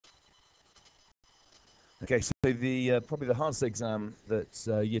Okay, so the probably the hardest exam that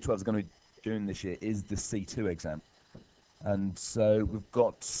Year 12 is going to be doing this year is the C2 exam. And so we've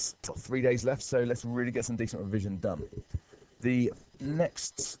got 3 days left, so let's really get some decent revision done. The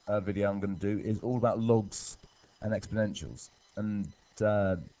next video I'm going to do is all about logs and exponentials. And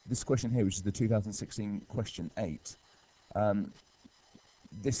this question here, which is the 2016 question 8,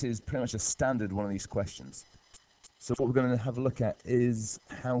 this is pretty much a standard one of these questions. So what we're going to have a look at is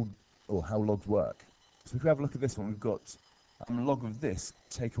how logs work. So if we have a look at this one, we've got log of this,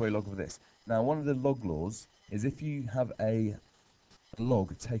 take away log of this. Now, one of the log laws is if you have a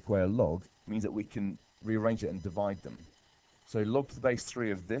log take away a log, it means that we can rearrange it and divide them. So log to the base 3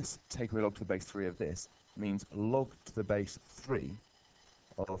 of this, take away log to the base 3 of this, means log to the base 3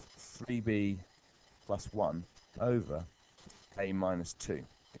 of 3b plus 1 over a minus 2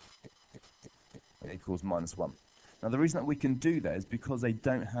 equals minus 1. Now, the reason that we can do that is because they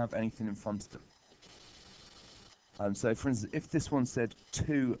don't have anything in front of them. So, for instance, if this one said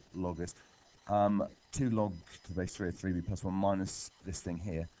 2 log this, 2 log to the base 3 of 3b plus 1 minus this thing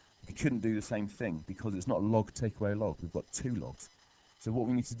here, we couldn't do the same thing because it's not log take away log. We've got 2 logs. So what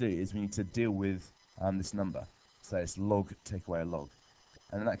we need to do is we need to deal with this number. So it's log take away a log.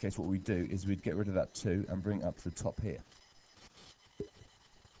 And in that case, what we do is we'd get rid of that 2 and bring it up to the top here.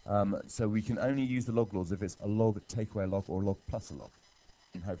 So we can only use the log laws if it's a log take away a log or a log plus a log.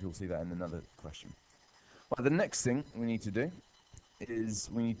 And hopefully we'll see that in another question. Well, the next thing we need to do is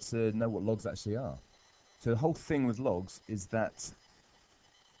we need to know what logs actually are. So the whole thing with logs is that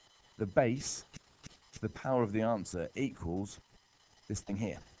the base to the power of the answer equals this thing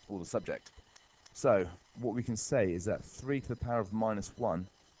here, or the subject. So what we can say is that 3 to the power of minus 1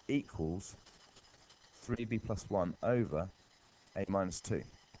 equals 3b plus 1 over a minus 2.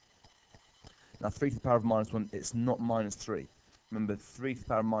 Now 3 to the power of minus 1, it's not minus 3. Remember, 3 to the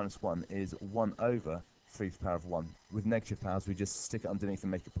power of minus 1 is 1 over 3 to the power of 1. With negative powers, we just stick it underneath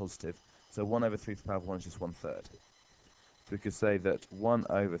and make it positive. So 1 over 3 to the power of 1 is just 1/3. So we could say that 1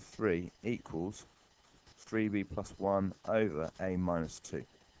 over 3 equals 3b plus 1 over a minus 2.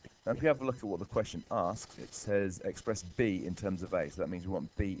 Now, if we have a look at what the question asks, it says express b in terms of a. So that means we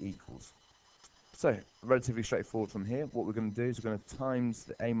want b equals. So, relatively straightforward from here. What we're going to do is we're going to times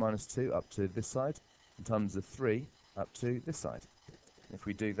the a minus 2 up to this side, and times the 3 up to this side. If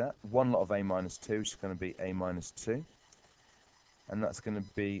we do that, 1 lot of a minus 2, which is going to be a minus 2. And that's going to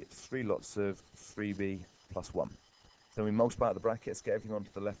be 3 lots of 3b plus 1. Then we multiply out the brackets, get everything onto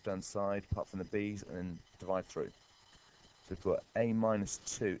the left-hand side, apart from the b's, and then divide through. So we've got a minus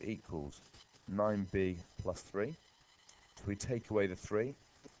 2 equals 9b plus 3. If we take away the 3,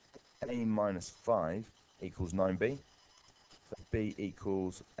 a minus 5 equals 9b. So b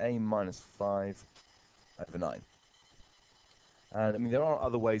equals a minus 5 over 9. And I mean, there are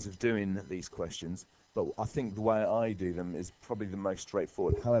other ways of doing these questions, but I think the way I do them is probably the most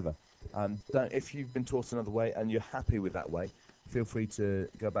straightforward. However, if you've been taught another way and you're happy with that way, feel free to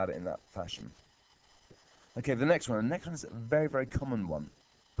go about it in that fashion. Okay, the next one. The next one is a very, very common one,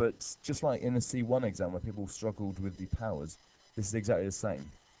 but just like in the C1 exam where people struggled with the powers, this is exactly the same.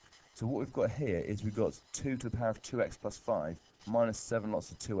 So what we've got here is we've got 2 to the power of 2x plus 5 minus 7 lots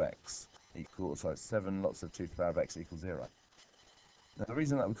of 2x equals, sorry, 7 lots of 2 to the power of x equals 0. Now, the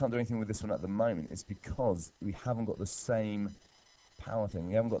reason that we can't do anything with this one at the moment is because we haven't got the same power thing.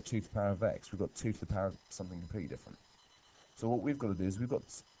 We haven't got 2 to the power of x. We've got 2 to the power of something completely different. So what we've got to do is we've got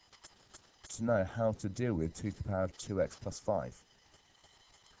to know how to deal with 2 to the power of 2x plus 5.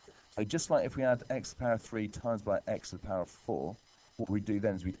 So just like if we add x to the power of 3 times by x to the power of 4, what we do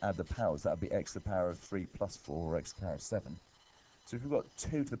then is we'd add the powers. That would be x to the power of 3 plus 4, or x to the power of 7. So if we've got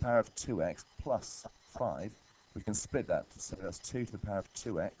 2 to the power of 2x plus 5, we can split that. So that's 2 to the power of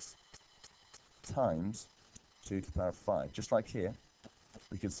 2x times 2 to the power of 5. Just like here,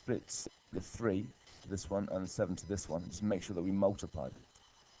 we can split the 3 to this one and the 7 to this one, just make sure that we multiply them.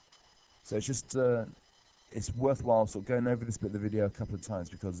 So it's just, it's worthwhile sort of going over this bit of the video a couple of times,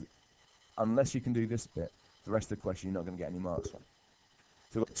 because unless you can do this bit, the rest of the question you're not going to get any marks on.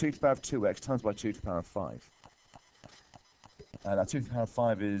 So we've got 2 to the power of 2x times by 2 to the power of 5. And our 2 to the power of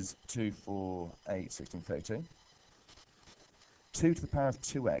 5 is 2, 4, 8, 16, 32. 2 to the power of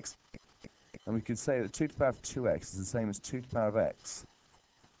 2x, and we could say that 2 to the power of 2x is the same as 2 to the power of x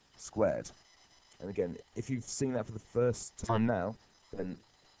squared. And again, if you've seen that for the first time now, then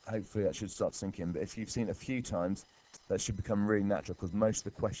hopefully that should start sinking. But if you've seen it a few times, that should become really natural, because most of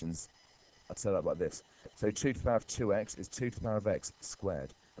the questions are set up like this. So 2 to the power of 2x is 2 to the power of x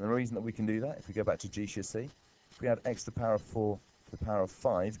squared. And the reason that we can do that, if we go back to GCSE, if we add x to the power of 4 to the power of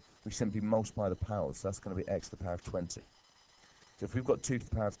 5, we simply multiply the powers. So that's going to be x to the power of 20. So if we've got 2 to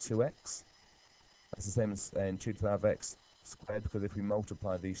the power of 2x, That's the same as saying 2 to the power of x squared, because if we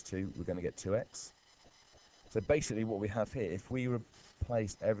multiply these two, we're going to get 2x. So basically what we have here, if we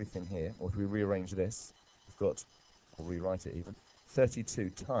replace everything here, or if we rearrange this, we've got, or rewrite it even, 32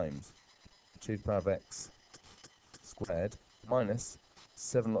 times 2 to the power of x squared minus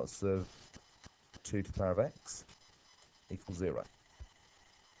 7 lots of 2 to the power of x equals 0.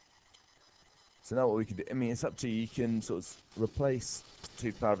 So now what we can do, I mean, it's up to you. You can sort of replace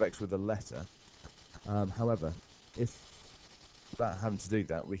 2 to the power of x with a letter. However, if without having to do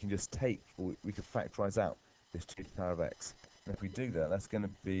that, we can just take, or we could factorize out this 2 to the power of x. And if we do that, that's going to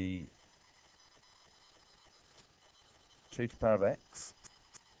be 2 to the power of x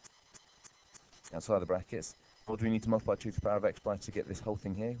outside the brackets. What do we need to multiply 2 to the power of x by to get this whole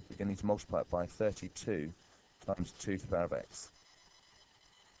thing here? We're going to need to multiply it by 32 times 2 to the power of x.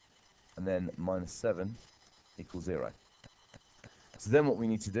 And then minus 7 equals 0. So then what we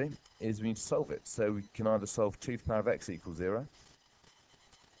need to do is we need to solve it. So we can either solve 2 to the power of x equals 0,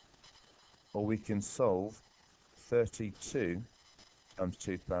 or we can solve 32 times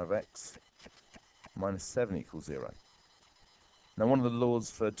 2 to the power of x minus 7 equals 0. Now one of the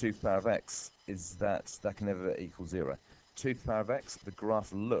laws for 2 to the power of x is that that can never equal 0. 2 to the power of x, the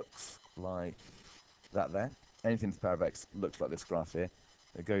graph looks like that there. Anything to the power of x looks like this graph here.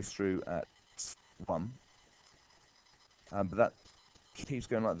 It goes through at 1. But that keeps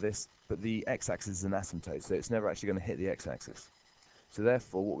going like this, but the x-axis is an asymptote, so it's never actually going to hit the x-axis. So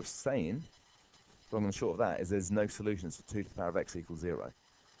therefore, what we're saying, long and short of that, is there's no solutions to 2 to the power of x equals 0.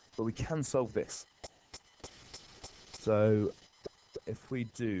 But we can solve this. So if we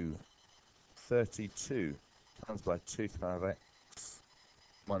do 32 times by 2 to the power of x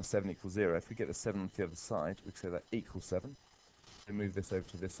minus 7 equals 0, if we get the 7 on the other side, we can say that equals 7. We move this over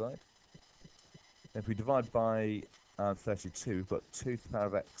to this side. If we divide by 32, we've got 2 to the power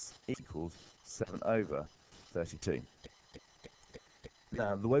of x equals 7 over 32.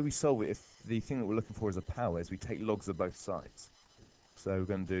 Now, the way we solve it, if the thing that we're looking for is a power, is we take logs of both sides. So we're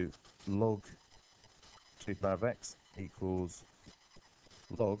going to do log 2 to the power of x equals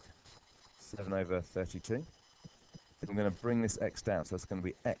log 7 over 32. And we're going to bring this x down, so it's going to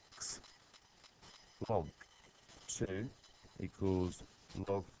be x log 2 equals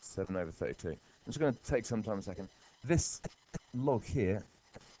log 7 over 32. I'm just going to take some time a second. This log here,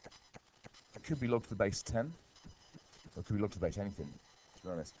 it could be log to the base 10, or it could be log to the base anything, to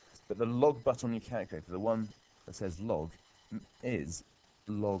be honest. But the log button on your calculator, the one that says log, is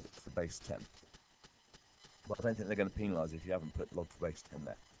log to the base 10. But I don't think they're going to penalise if you haven't put log to the base 10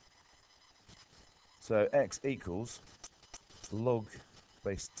 there. So x equals log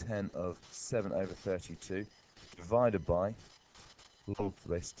base 10 of 7 over 32 divided by log to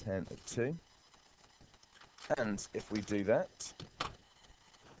the base 10 of 2. And if we do that,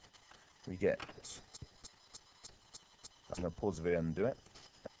 we get, I'm going to pause the video and do it.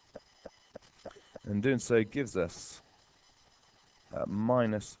 And doing so gives us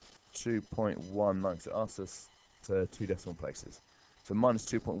minus 2.19, because it asks us to 2 decimal places. So minus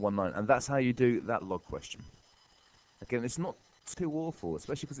 2.19, and that's how you do that log question. Again, it's not too awful,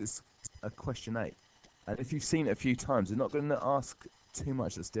 especially because it's a question 8. And if you've seen it a few times, they're not going to ask too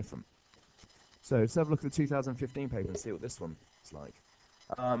much that's different. So let's have a look at the 2015 paper and see what this one is like.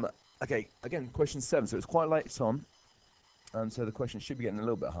 Okay, again, question 7. So it's quite late on, and so the question should be getting a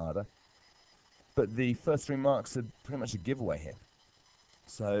little bit harder. But the first 3 marks are pretty much a giveaway here.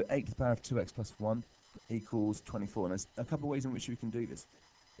 So 8 to the power of 2x plus 1 equals 24. And there's a couple of ways in which we can do this.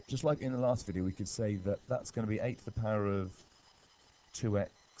 Just like in the last video, we could say that that's going to be 8 to the power of 2x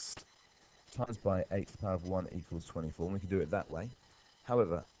times by 8 to the power of 1 equals 24. And we can do it that way.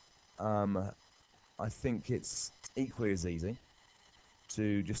 However, I think it's equally as easy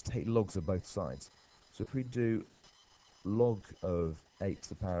to just take logs of both sides. So if we do log of 8 to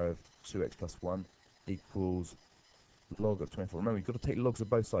the power of 2x plus 1 equals log of 24. Remember, you've got to take logs of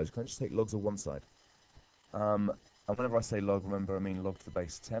both sides. You can't just take logs of one side. And whenever I say log, remember, I mean log to the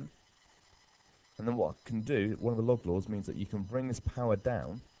base 10. And then what I can do, one of the log laws means that you can bring this power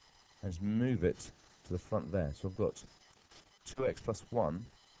down and just move it to the front there. So I've got 2x plus 1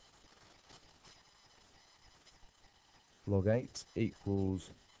 log 8 equals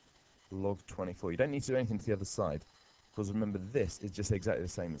log 24. You don't need to do anything to the other side, because remember, this is just exactly the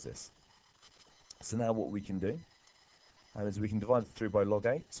same as this. So now what we can do is we can divide it through by log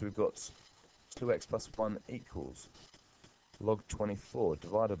 8. So we've got 2x plus 1 equals log 24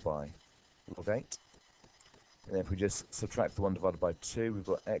 divided by log 8. And if we just subtract the 1 divided by 2, we've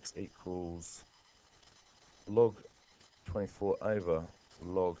got x equals log 24 over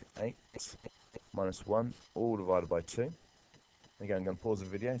log 8 minus 1, all divided by 2. Again, I'm going to pause the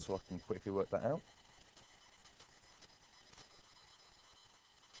video so I can quickly work that out.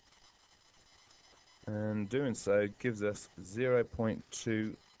 And doing so gives us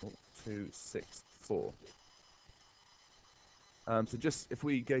 0.2264. So just if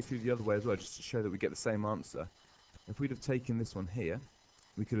we go through the other way as well, just to show that we get the same answer, if we'd have taken this one here,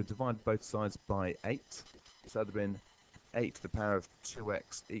 we could have divided both sides by 8. So that would have been 8 to the power of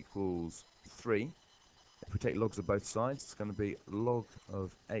 2x equals 3. If we take logs of both sides, it's going to be log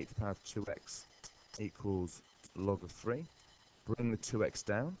of 8 to the power of 2x equals log of 3. Bring the 2x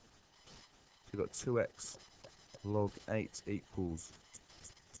down. So we've got 2x log 8 equals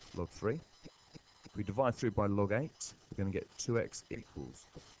log 3. If we divide through by log 8, we're going to get 2x equals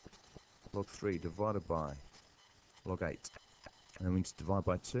log 3 divided by log 8. And then we need to divide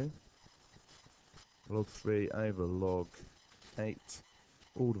by 2. Log 3 over log 8,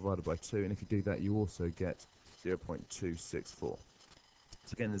 all divided by 2. And if you do that, you also get 0.264. So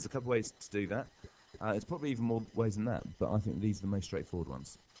again, there's a couple of ways to do that. There's probably even more ways than that, but I think these are the most straightforward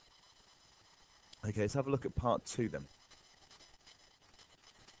ones. Okay, let's have a look at part 2 then.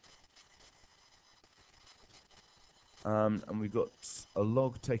 And we've got a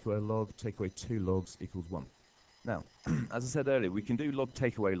log, take away 2 logs equals 1. Now, as I said earlier, we can do log,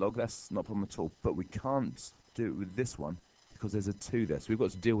 take away log, that's not a problem at all, but we can't do it with this one because there's a 2 there, so we've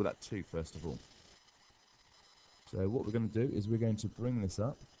got to deal with that 2 first of all. So what we're going to do is we're going to bring this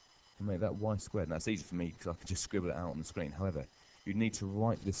up and make that y squared. Now, it's easy for me because I can just scribble it out on the screen. However, you need to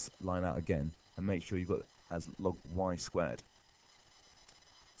write this line out again and make sure you've got it as log y squared.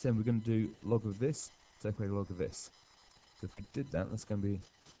 So then we're going to do log of this, take away log of this. So if we did that, that's going to be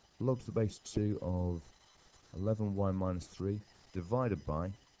log to the base 2 of 11y minus 3 divided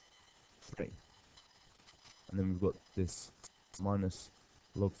by 3. And then we've got this minus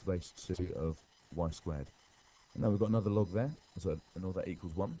log to the base 2 of y squared. And now we've got another log there, so and all that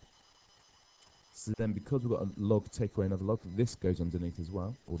equals 1. So then because we've got a log take away another log, this goes underneath as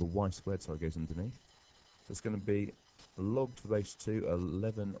well, or the y squared, sorry, goes underneath. So it's going to be log to the base 2,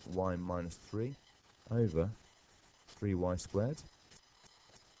 11y minus 3 over 3y squared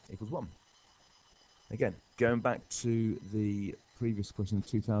equals 1. Again, going back to the previous question, the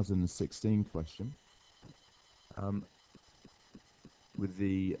 2016 question, with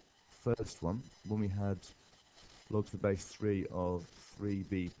the first one, when we had log to the base 3 of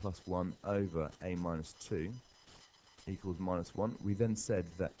 3b plus 1 over a minus 2 equals minus 1, we then said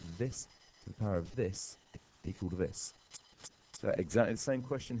that this to the power of this equal to this. So exactly the same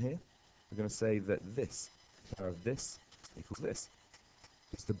question here. We're going to say that this to the power of this equals this.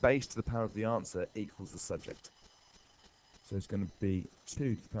 It's the base to the power of the answer equals the subject. So it's going to be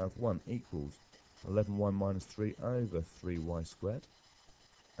 2 to the power of 1 equals 11y minus 3 over 3y squared.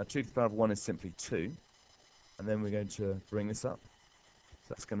 Now 2 to the power of 1 is simply 2. And then we're going to bring this up. So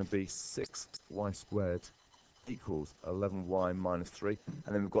that's going to be 6y squared equals 11y minus 3.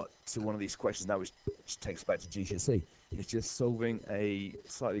 And then we've got to one of these questions now which takes us back to GCSE. It's just solving a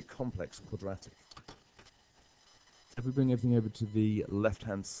slightly complex quadratic. If we bring everything over to the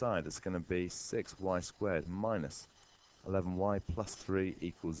left-hand side, it's going to be 6y squared minus 11y plus 3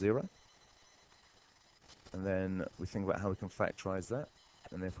 equals 0. And then we think about how we can factorize that.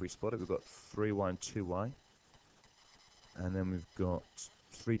 And if we spot it, we've got 3y and 2y. And then we've got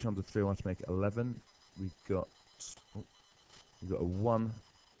 3 times the 3y to make it 11. We've got a 1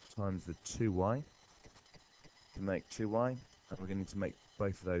 times the 2y to make 2y. And we're going to need to make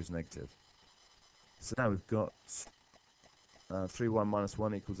both of those negative. So now we've got 3y minus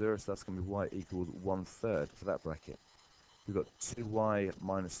 1 equals 0, so that's going to be y equals 1/3 for that bracket. We've got 2y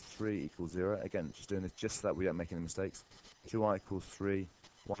minus 3 equals 0. Again, just doing this just so that we don't make any mistakes. 2y equals 3,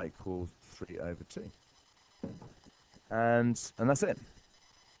 y equals 3 over 2. And that's it.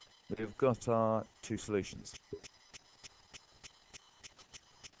 We've got our 2 solutions.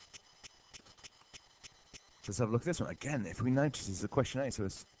 Let's have a look at this one. Again, if we notice, this is a question 8, so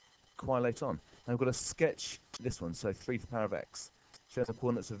it's quite late on. Now we've got to sketch this one, so 3 to the power of x. Show the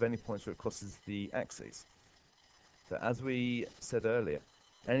coordinates of any points where it crosses the axes. So as we said earlier,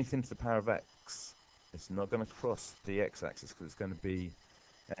 anything to the power of x, it's not going to cross the x-axis because it's going to be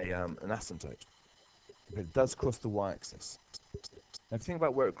an asymptote. But it does cross the y-axis. Now if you think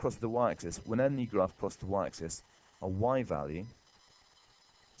about where it crosses the y-axis, when any graph crosses the y-axis, our y value,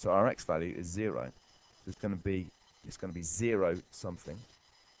 so our x value is 0. So it's going to be 0 something.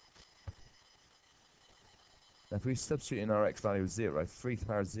 Now if we substitute in our x value as 0, 3 to the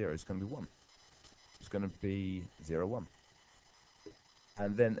power of 0 is going to be 1. It's going to be 0, 1.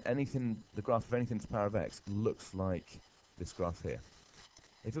 And then the graph of anything to the power of x looks like this graph here.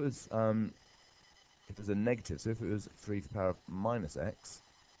 If it was a negative, so if it was 3 to the power of minus x,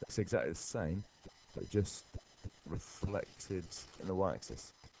 that's exactly the same, but just reflected in the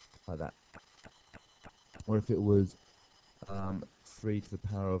y-axis, like that. or if it was 3 to the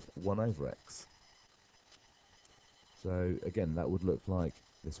power of 1 over x. So again, that would look like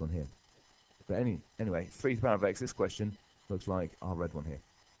this one here. But anyway, 3 to the power of x, this question looks like our red one here.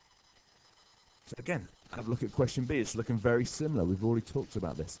 So again, have a look at question B. It's looking very similar. We've already talked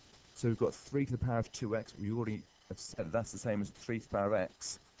about this. So we've got 3 to the power of 2x. We already have said that's the same as 3 to the power of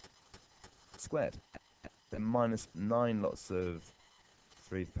x squared. Then minus 9 lots of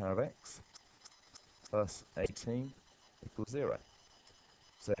 3 to the power of x plus 18 equals 0.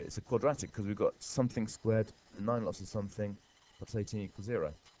 So it's a quadratic because we've got something squared, 9 lots of something, plus 18 equals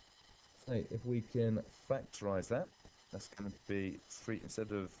 0. So if we can factorize that, that's going to be 3,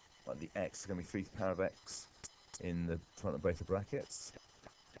 instead of like the x, it's going to be 3 to the power of x in the front of both the brackets.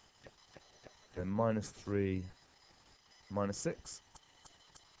 Then minus 3 minus 6.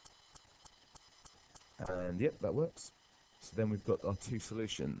 And yep, that works. So then we've got our two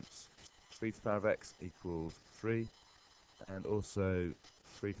solutions. 3 to the power of x equals 3, and also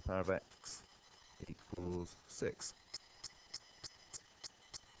 3 to the power of x equals 6.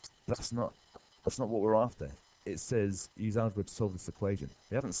 That's not what we're after. It says use algebra to solve this equation.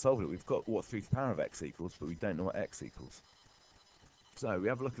 We haven't solved it. We've got what 3 to the power of x equals, but we don't know what x equals. So we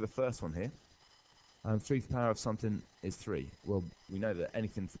have a look at the first one here. 3 to the power of something is 3. Well, we know that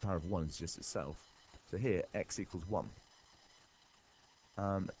anything to the power of 1 is just itself. So here, x equals 1.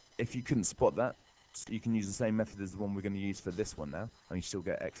 If you couldn't spot that, you can use the same method as the one we're going to use for this one now, and you still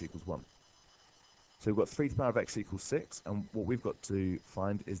get x equals 1. So we've got 3 to the power of x equals 6, and what we've got to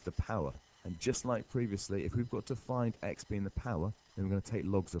find is the power. And just like previously, if we've got to find x being the power, then we're going to take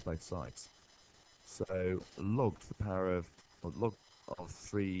logs of both sides. So log to the power of, or log of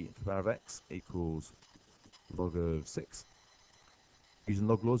 3 to the power of x equals log of 6. Using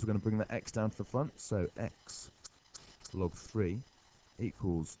log laws, we're going to bring that x down to the front. So x log 3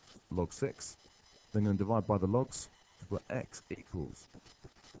 equals log 6. Then I'm going to divide by the logs. We've got x equals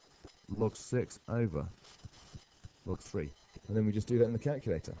log 6 over log 3. And then we just do that in the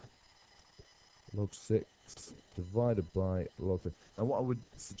calculator. Log 6 divided by log 3. Now what I would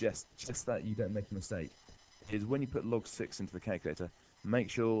suggest, just that you don't make a mistake, is when you put log 6 into the calculator, make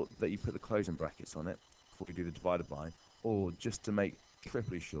sure that you put the closing brackets on it before you do the divided by, or just to make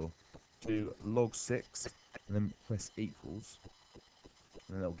triply sure, do log 6 and then press equals,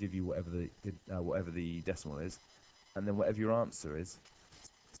 and that'll give you whatever the decimal is, and then whatever your answer is,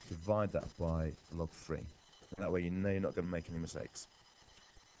 divide that by log 3. And that way you know you're not going to make any mistakes.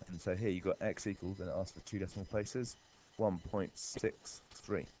 And so here you've got x equals, and it asks for 2 decimal places,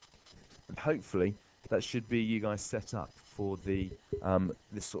 1.63. And hopefully that should be you guys set up for the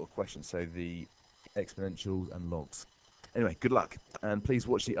this sort of question, so the exponentials and logs. Anyway, good luck, and please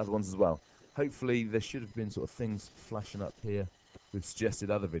watch the other ones as well. Hopefully there should have been sort of things flashing up here with suggested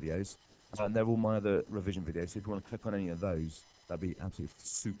other videos, and they're all my other revision videos, so if you want to click on any of those, that'd be absolutely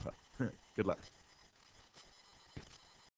super. Good luck.